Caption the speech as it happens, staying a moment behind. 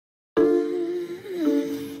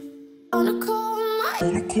On a cold night.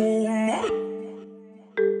 On a cold night.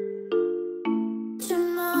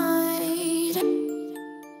 Tonight.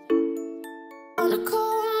 On a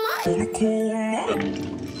cold night. On a cold night.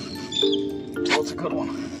 That's a good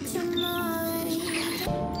one. Tonight.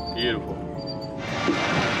 Beautiful.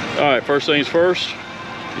 All right, first things first,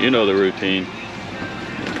 you know the routine.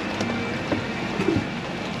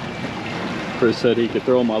 Chris said he could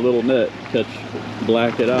throw my little net,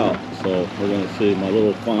 black it out. So we're gonna see my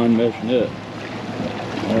little fine mesh net.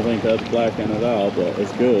 I don't think that's blacking it out, but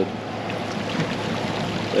it's good.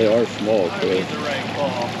 They are small, Chris. I made the right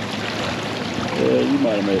call. Yeah, you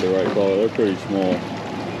might have made the right call. They're pretty small.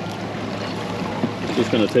 It's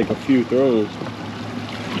just gonna take a few throws.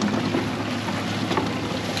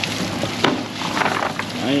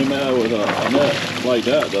 I ain't mad with a net like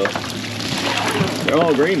that though. They're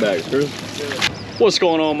all greenbacks, Chris. What's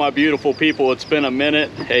going on, my beautiful people? It's been a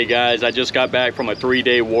minute. Hey guys, I just got back from a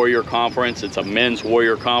 3-day warrior conference. It's a men's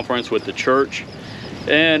warrior conference with the church.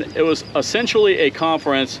 And it was essentially a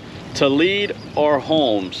conference to lead our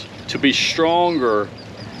homes, to be stronger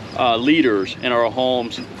leaders in our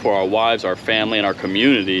homes for our wives, our family, and our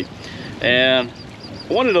community. And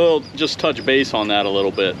I wanted to just touch base on that a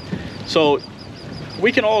little bit. So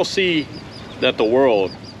we can all see that the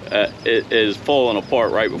world is falling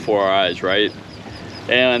apart right before our eyes, right?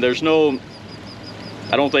 And there's no,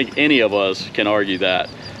 I don't think any of us can argue that.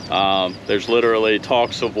 There's literally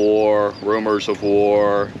talks of war, rumors of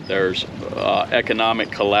war, there's economic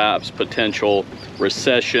collapse, potential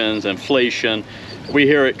recessions, inflation. We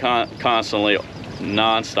hear it constantly,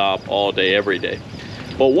 nonstop, all day, every day.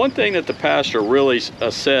 But one thing that the pastor really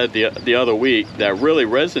said the other week that really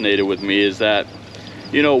resonated with me is that,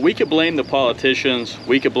 you know, we could blame the politicians,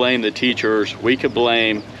 we could blame the teachers, we could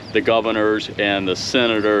blame the governors and the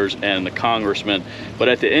senators and the congressmen, but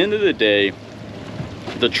at the end of the day,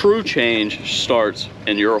 the true change starts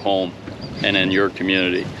in your home and in your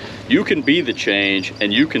community. You can be the change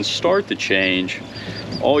and you can start the change.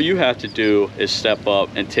 All you have to do is step up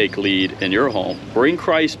and take lead in your home. Bring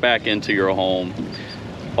Christ back into your home,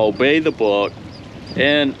 obey the book,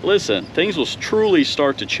 and listen, things will truly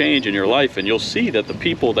start to change in your life, and you'll see that the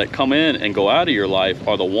people that come in and go out of your life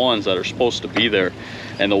are the ones that are supposed to be there,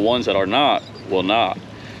 and the ones that are not will not.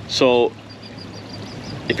 So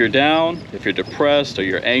if you're down, if you're depressed, or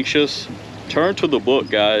you're anxious, turn to the book,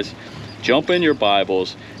 guys. Jump in your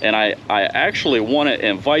Bibles, and I actually want to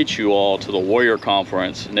invite you all to the Warrior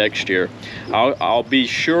Conference next year. I'll be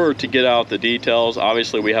sure to get out the details.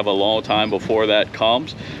 Obviously, we have a long time before that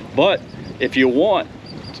comes, but if you want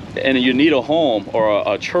and you need a home or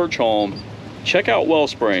a church home, check out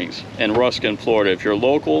Wellsprings in Ruskin, Florida. If you're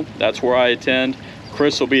local, that's where I attend.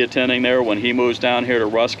 Chris will be attending there when he moves down here to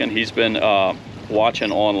Ruskin. He's been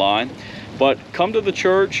watching online. But come to the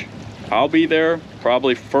church. I'll be there,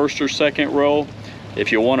 probably first or second row.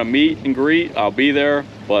 If you want to meet and greet, I'll be there.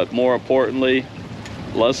 But more importantly,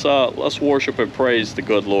 let's worship and praise the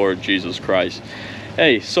good Lord Jesus Christ.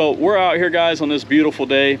 Hey, so we're out here, guys, on this beautiful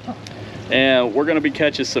day, and we're going to be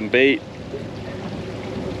catching some bait.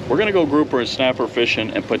 We're going to go grouper and snapper fishing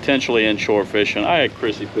and potentially inshore fishing. I had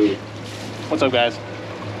Chrissy Poo. What's up, guys?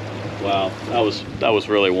 Wow, that was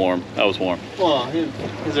really warm. That was warm. Well,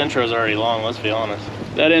 his intro's already long, let's be honest.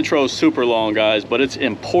 That intro is super long, guys, but it's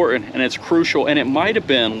important and it's crucial, and it might have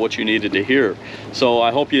been what you needed to hear. So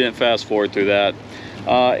I hope you didn't fast forward through that.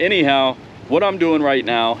 Anyhow, what I'm doing right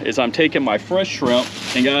now is I'm taking my fresh shrimp,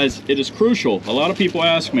 and guys, it is crucial. A lot of people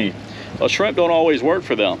ask me, well, shrimp don't always work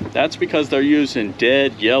for them. That's because they're using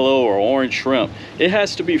dead yellow or orange shrimp. It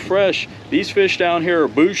has to be fresh. These fish down here are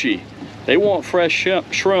bougie. They want fresh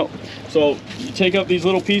shrimp. So you take up these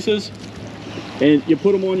little pieces and you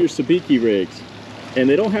put them on your sabiki rigs. And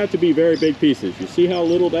they don't have to be very big pieces. You see how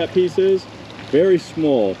little that piece is? Very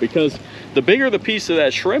small, because the bigger the piece of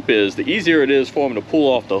that shrimp is, the easier it is for them to pull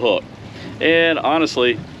off the hook. And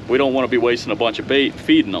honestly, we don't want to be wasting a bunch of bait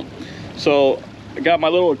feeding them. So I got my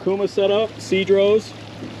little Okuma set up, Cedros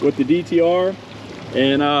with the DTR,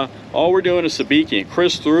 and all we're doing is sabiki.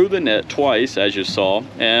 Chris threw the net twice, as you saw,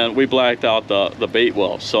 and we blacked out the bait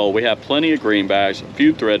well. So we have plenty of greenbacks, a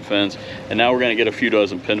few thread fins, and now we're going to get a few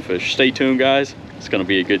dozen pinfish. Stay tuned, guys. It's going to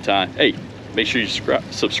be a good time. Hey, make sure you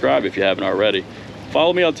subscribe if you haven't already.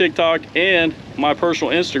 Follow me on TikTok and my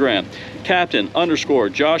personal Instagram,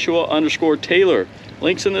 Captain_Joshua_Taylor.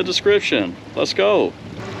 Links in the description. Let's go.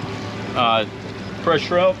 Fresh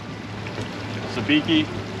shrimp, sabiki.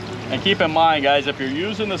 And keep in mind, guys, if you're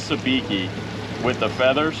using the sabiki with the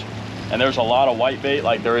feathers, and there's a lot of whitebait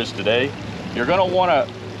like there is today, you're gonna wanna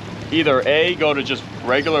either A, go to just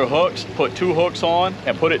regular hooks, put 2 hooks on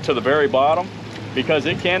and put it to the very bottom, because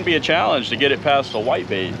it can be a challenge to get it past the white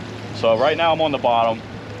bait. So right now I'm on the bottom.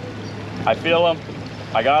 I feel them.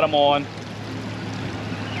 I got them on.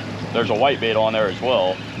 There's a white bait on there as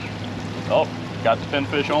well. Oh, got the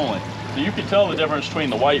pinfish only. So you can tell the difference between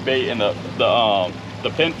the white bait and the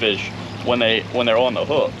pinfish when they're on the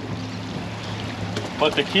hook.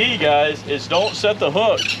 But the key, guys, is don't set the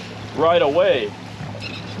hook right away.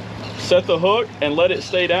 Set the hook and let it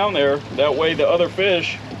stay down there. That way the other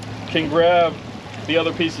fish can grab the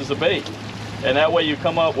other pieces of bait. And that way you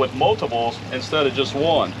come up with multiples instead of just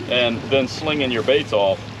one, and then slinging your baits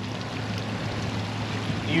off.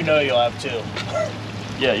 You know you'll have two.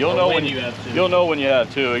 Yeah, you'll know when you have two. You'll know when you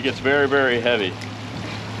have two. It gets very, very heavy.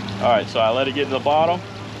 All right, so I let it get to the bottom.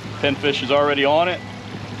 Pinfish is already on it.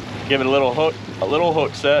 Give it a little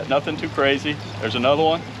hook set, nothing too crazy. There's another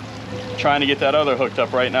one. Trying to get that other hooked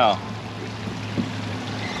up right now.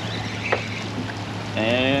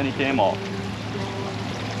 And he came off.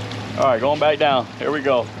 All right, going back down. Here we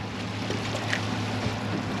go.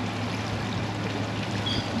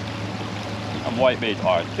 Them white baits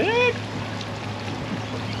are thick.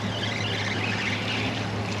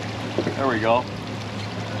 There we go.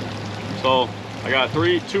 So I got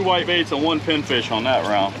two white baits and one pinfish on that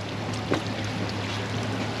round.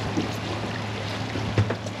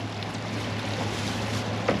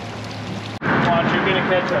 Watch, you're gonna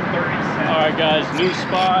catch a 30 cent. All right, guys, new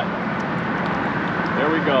spot. There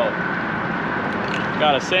we go.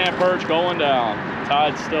 Got a sand perch going down.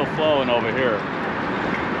 Tide's still flowing over here.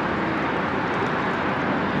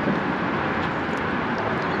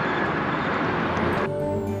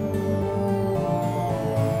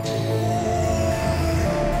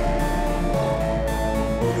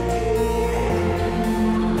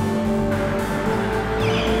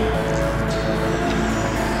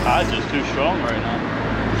 Tide's just too strong right now.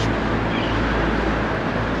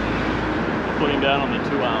 Put him down on the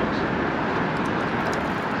 2 ounce.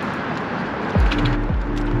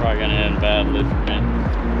 Probably gonna end badly for me.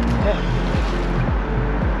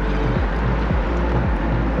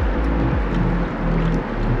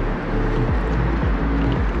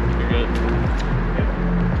 You're good.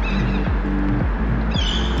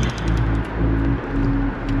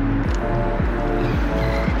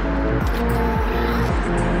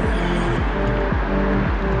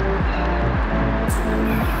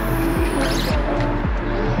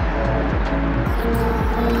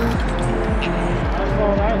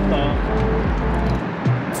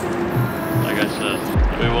 Like I said,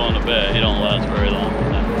 I'd be willing to bet he don't last very long.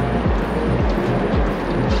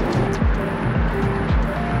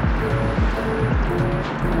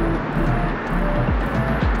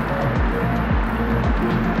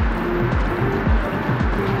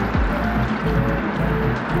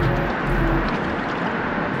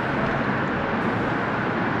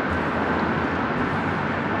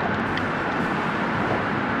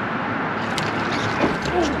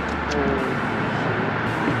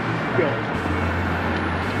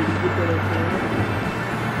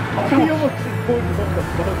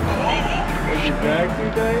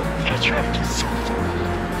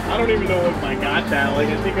 I don't even know if I got that. Like,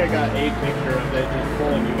 I think I got a picture of it just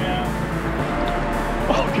pulling you out.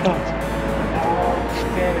 Oh God.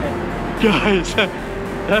 Damn it. Guys,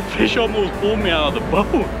 that fish almost pulled me out of the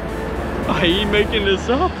boat. I ain't making this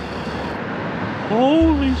up.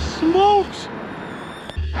 Holy smokes.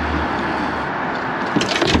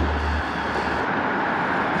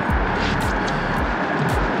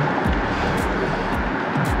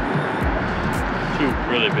 Two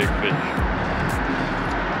really big fish.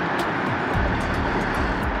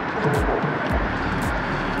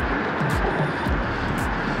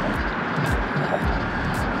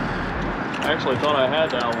 I actually thought I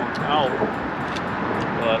had that one out,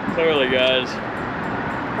 but clearly, guys,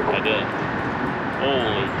 I didn't.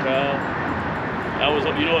 Holy cow. That was,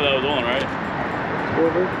 you know what that was on, right?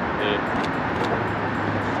 Quarter? Yeah.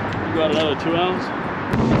 You got another 2 ounce?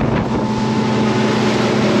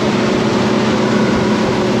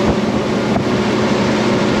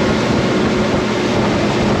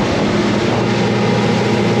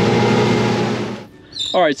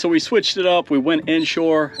 All right, so we switched it up. We went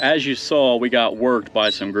inshore. As you saw, we got worked by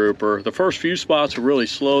some grouper. The first few spots were really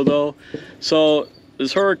slow though. So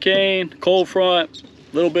this hurricane, cold front,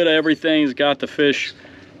 a little bit of everything's got the fish,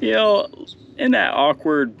 you know, in that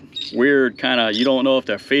awkward, weird kind of, you don't know if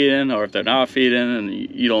they're feeding or if they're not feeding, and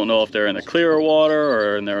you don't know if they're in the clear water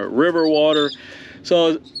or in the river water.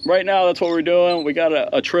 So right now, that's what we're doing. We got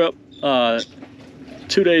a trip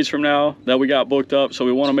 2 days from now that we got booked up, so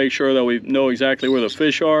we want to make sure that we know exactly where the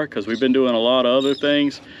fish are, because we've been doing a lot of other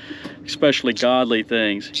things, especially godly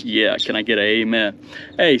things. Yeah, can I get an amen?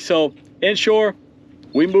 Hey, so inshore,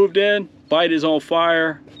 we moved in, bite is on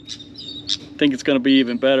fire. Think it's gonna be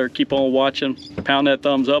even better. Keep on watching, pound that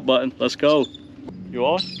thumbs up button. Let's go. You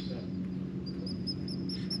on?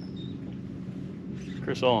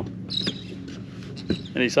 Chris on.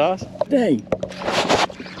 Any size? Dang.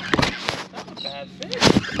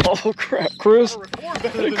 Oh crap, Chris.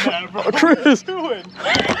 Chris.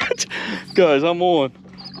 Guys, I'm on.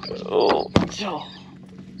 Oh, come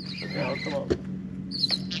on.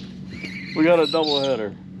 We got a double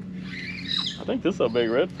header. I think this is a big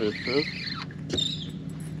redfish, Chris.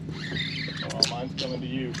 Oh, mine's coming to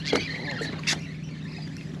you.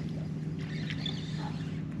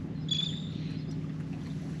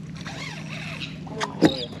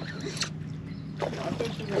 I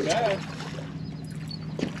think she's in bad.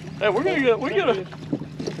 Hey, we're gonna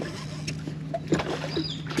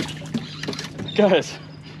guys,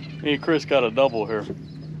 me and Chris got a double here.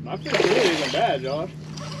 My fish really isn't bad, Josh.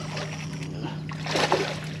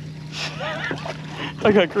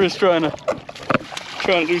 I got Chris trying to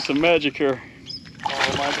do some magic here.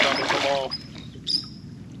 Oh, mine's gonna come off.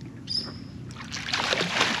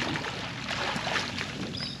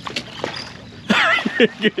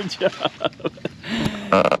 Good job.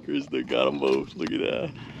 Chris got them both. Look at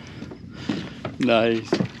that.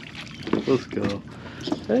 Nice. Let's go.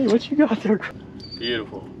 Hey, what you got there?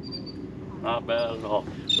 Beautiful. Not bad at all.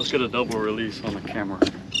 Let's get a double release on the camera.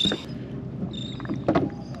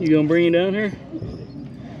 You gonna bring it down here?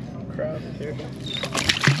 Crap, here.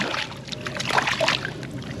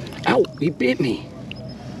 Ow, he bit me.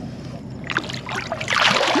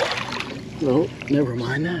 No, never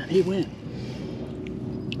mind that. He went.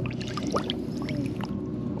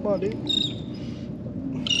 Come on, dude.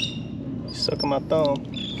 You're sucking my thumb.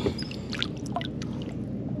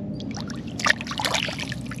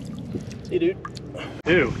 Hey, dude.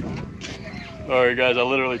 Ew. Alright guys, I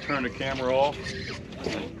literally turned the camera off.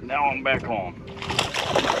 Now I'm back on.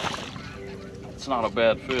 It's not a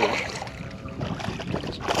bad fish.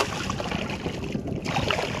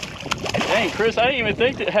 Dang, Chris, I didn't even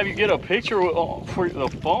think to have you get a picture for the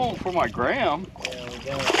phone for my gram.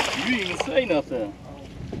 Yeah, You didn't even say nothing.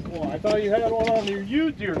 well, I thought you had one on your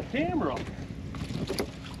camera.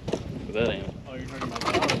 But that ain't. Oh, you're talking about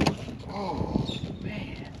that. Oh,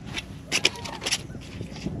 man.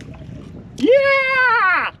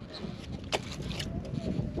 Yeah!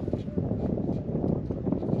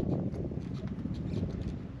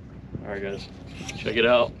 Alright guys, check it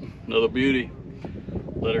out. Another beauty.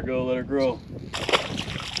 Let her go, let her grow.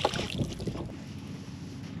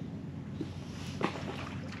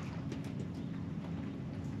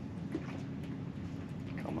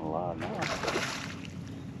 Coming alive now.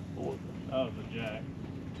 That was a jack.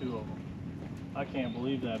 2 of them. I can't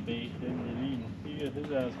believe that bait didn't get eaten.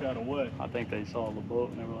 His ass got away. I think they saw the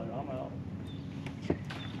boat and they were like, I'm out.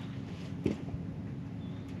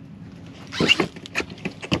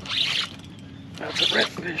 That's a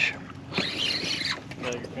redfish. Is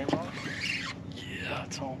that your camera on? Yeah,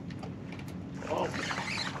 it's on. Oh,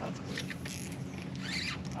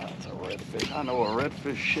 that's a redfish. I know a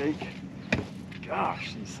redfish shake.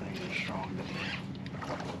 Gosh, these things are strong today.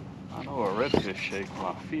 I know a redfish shake when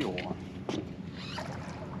I feel one.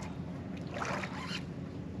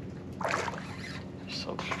 They're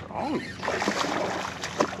so strong.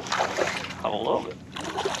 I love it.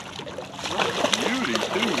 What a beauty,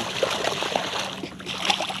 too.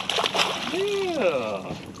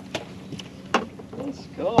 Yeah. Let's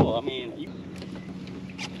go. I mean,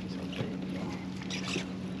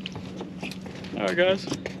 all right, guys.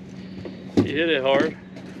 You hit it hard.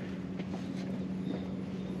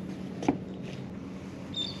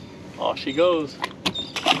 Off she goes.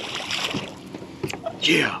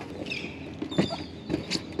 Yeah.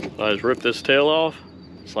 I just rip this tail off.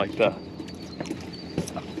 It's like that.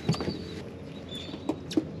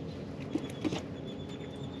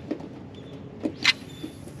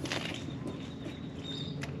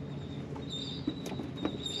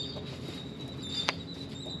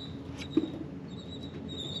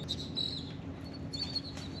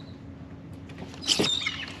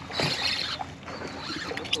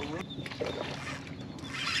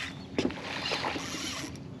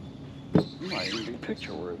 Might even be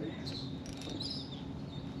picture worthy.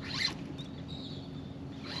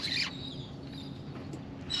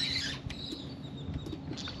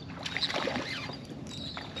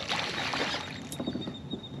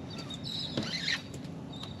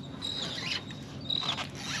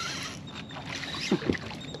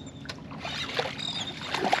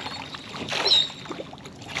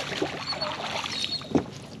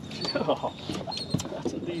 Oh,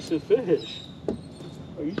 that's a decent fish.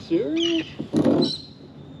 Are you serious?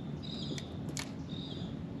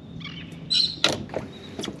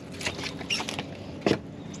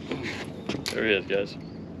 There he is, guys.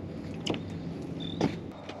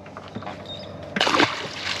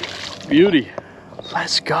 Beauty.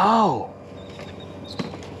 Let's go.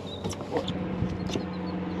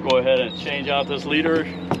 Go ahead and change out this leader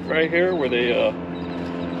right here where the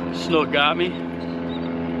snook got me.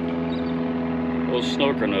 Those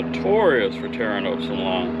snook are notorious for tearing up some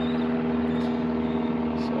line.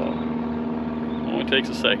 So, only takes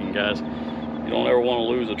a second, guys. You don't ever want to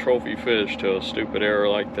lose a trophy fish to a stupid error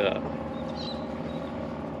like that.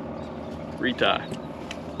 Retie.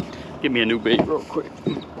 Give me a new bait real quick.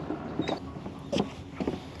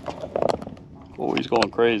 Oh, he's going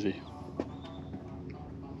crazy.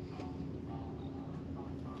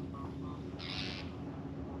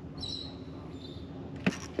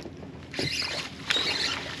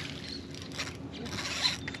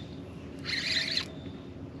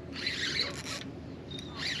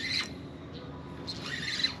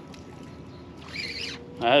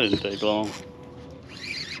 That didn't take long.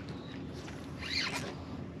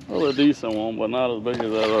 Well, a decent one, but not as big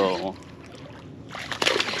as that other one.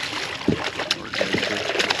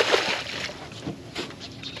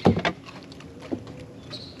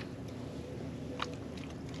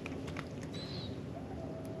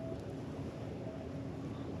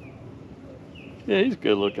 Yeah, he's a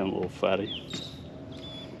good looking little fatty.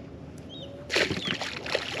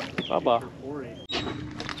 Bye-bye.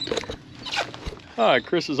 All right,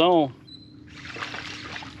 Chris is on.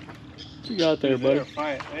 What you got there, buddy?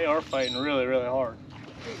 They are fighting really, really hard.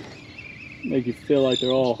 Make you feel like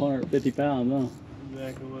they're all 150 pounds, huh?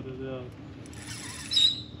 Exactly what it is.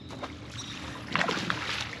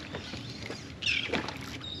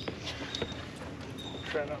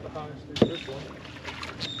 Try not to harness this one.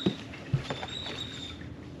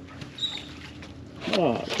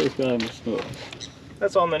 Ah, Chris got him a snook.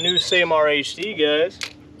 That's on the new Samar HD, guys.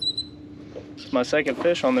 It's my second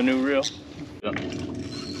fish on the new reel. Yeah.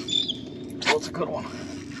 That's a good one.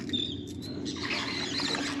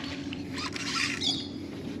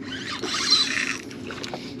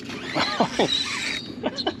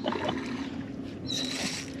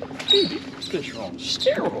 Dude, these fish are on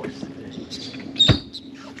steroids today.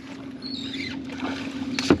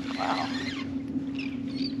 Wow.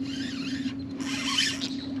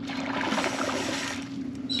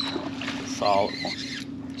 Solid one.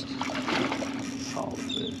 Solid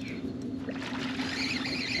fish.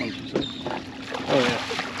 What did you say? Oh yeah.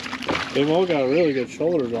 They've all got really good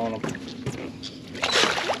shoulders on them.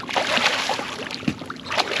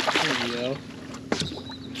 There you go.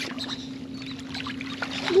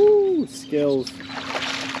 Woo! Skills.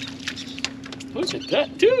 Look at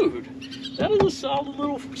that, dude. That is a solid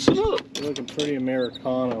little snook. You're looking pretty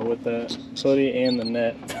Americana with that hoodie and the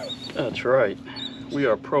net. That's right. We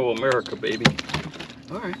are pro America, baby.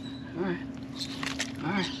 All right, all right,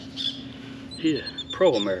 all right. Yeah,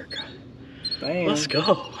 pro America. Bam. Let's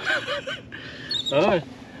go. All right.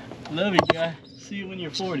 Love you, guy. See you when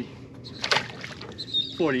you're 40.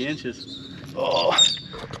 40 inches. Oh.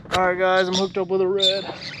 All right, guys, I'm hooked up with a red.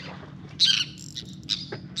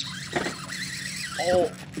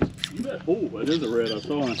 Oh, oh, it is a red. I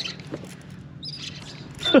saw it.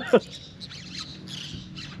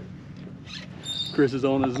 Chris is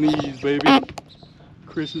on his knees, baby.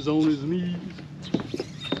 Chris is on his knees.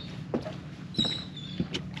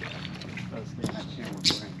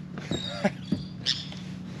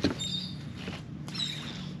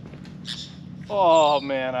 Oh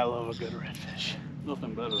man, I love a good redfish.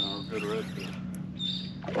 Nothing better than a good redfish.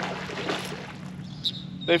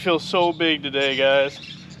 They feel so big today, guys.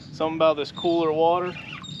 Something about this cooler water.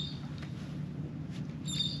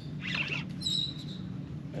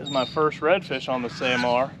 This is my first redfish on the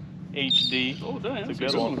Samar HD. Oh, dang, it's a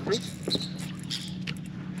good one. Chris.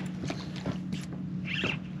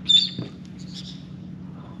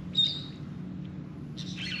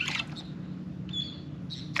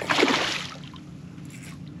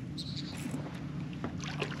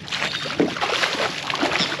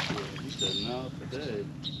 He said not today.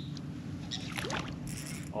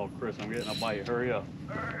 Oh, Chris, I'm getting a bite. Hurry up.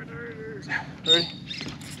 All right, ready?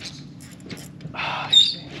 Ah,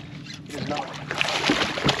 he's not.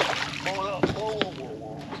 Hold up. Whoa, whoa,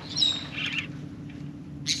 whoa.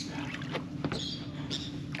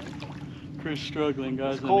 Chris struggling,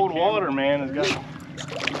 guys. This cold water, man, has got.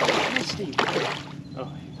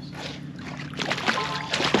 Oh,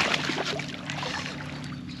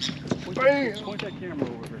 point that camera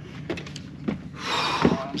over here.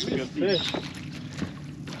 That's a good fish.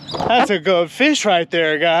 That's a good fish right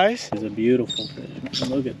there, guys. It's a beautiful fish.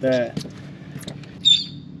 Look at that.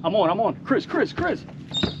 I'm on. Chris. Get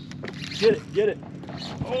it.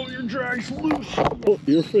 Oh, your drag's loose. Oh,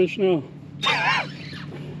 your fish now.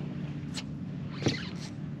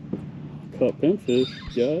 caught pinfish,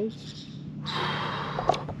 guys.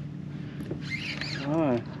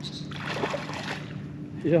 Alright.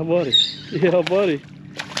 Yeah, buddy. Yeah, buddy.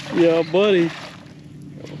 Yeah, buddy.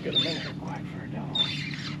 We'll get him in here quick for a dog.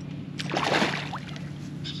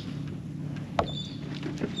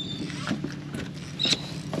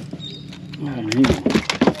 Oh, man.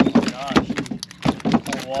 Gosh,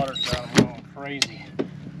 the water's down. I'm going crazy.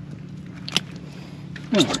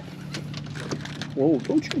 Whoa,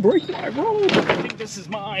 don't you break my rod. I think this is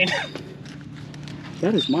mine.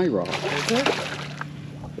 That is my rod. Is it?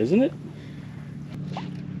 Isn't it?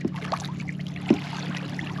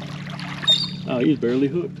 Oh, he's barely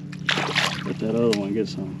hooked. Let that other one get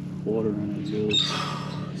some water in it. Good.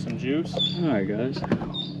 Some juice? Alright, guys.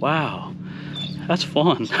 Wow. That's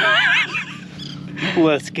fun.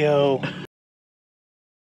 Let's go.